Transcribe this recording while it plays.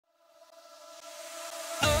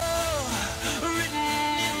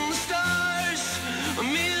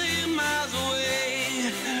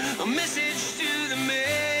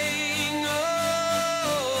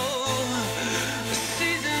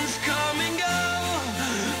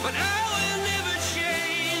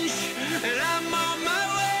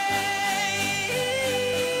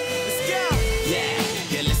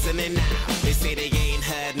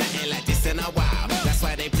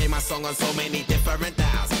song on so many different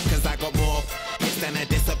dials. Cause I got more hits than a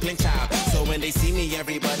disciplined child. So when they see me,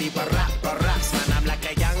 everybody baracks. Man, I'm like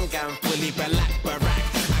a young gun, fully barack.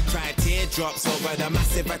 I cry teardrops over the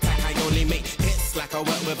massive attack. I only make hits like I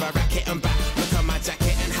work with a racket and back. Look at my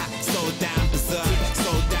jacket and hat, so down berserk,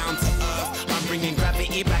 so down to earth. I'm bringing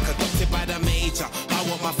gravity back, adopted by the major. I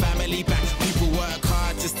want my family back. People work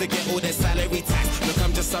hard just to get all their salary tax. Look,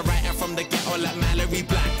 I'm just a writer from the ghetto like Mallory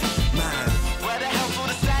Black. Man, where the hell's all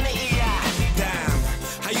the sanity at? Damn,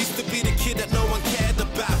 I used to be the kid that no one cared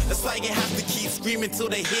about. That's why you have to keep screaming till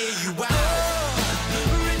they hear you out.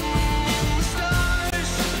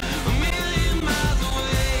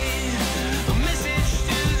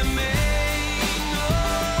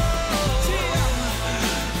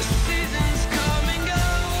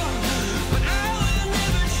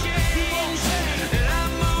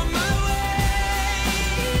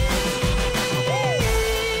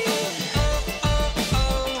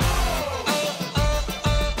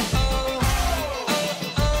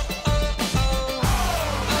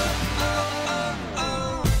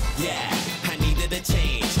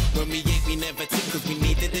 Cause we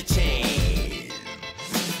needed a change.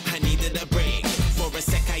 I needed a break. For a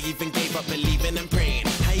sec I even gave up believing and praying.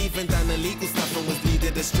 I even done illegal stuff and was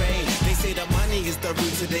needed astray. They say that money is the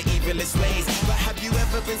root to the evilest ways. But have you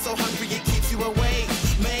ever been so hungry it keeps you awake?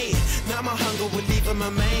 Mate, now my hunger will leave them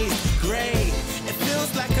amazed. Great, it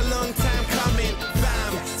feels like a long time coming.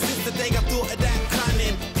 Bam, since the day I thought of that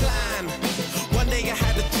cunning plan. One day I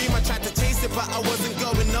had a dream, I tried to chase it but I wasn't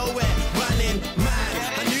going nowhere. Running, man,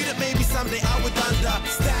 I knew that maybe someday I would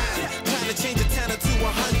understand. Trying to change a 10 to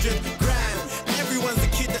 100 grand. Everyone's a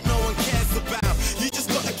kid that no one cares about. You just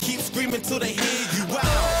gotta keep screaming till they hear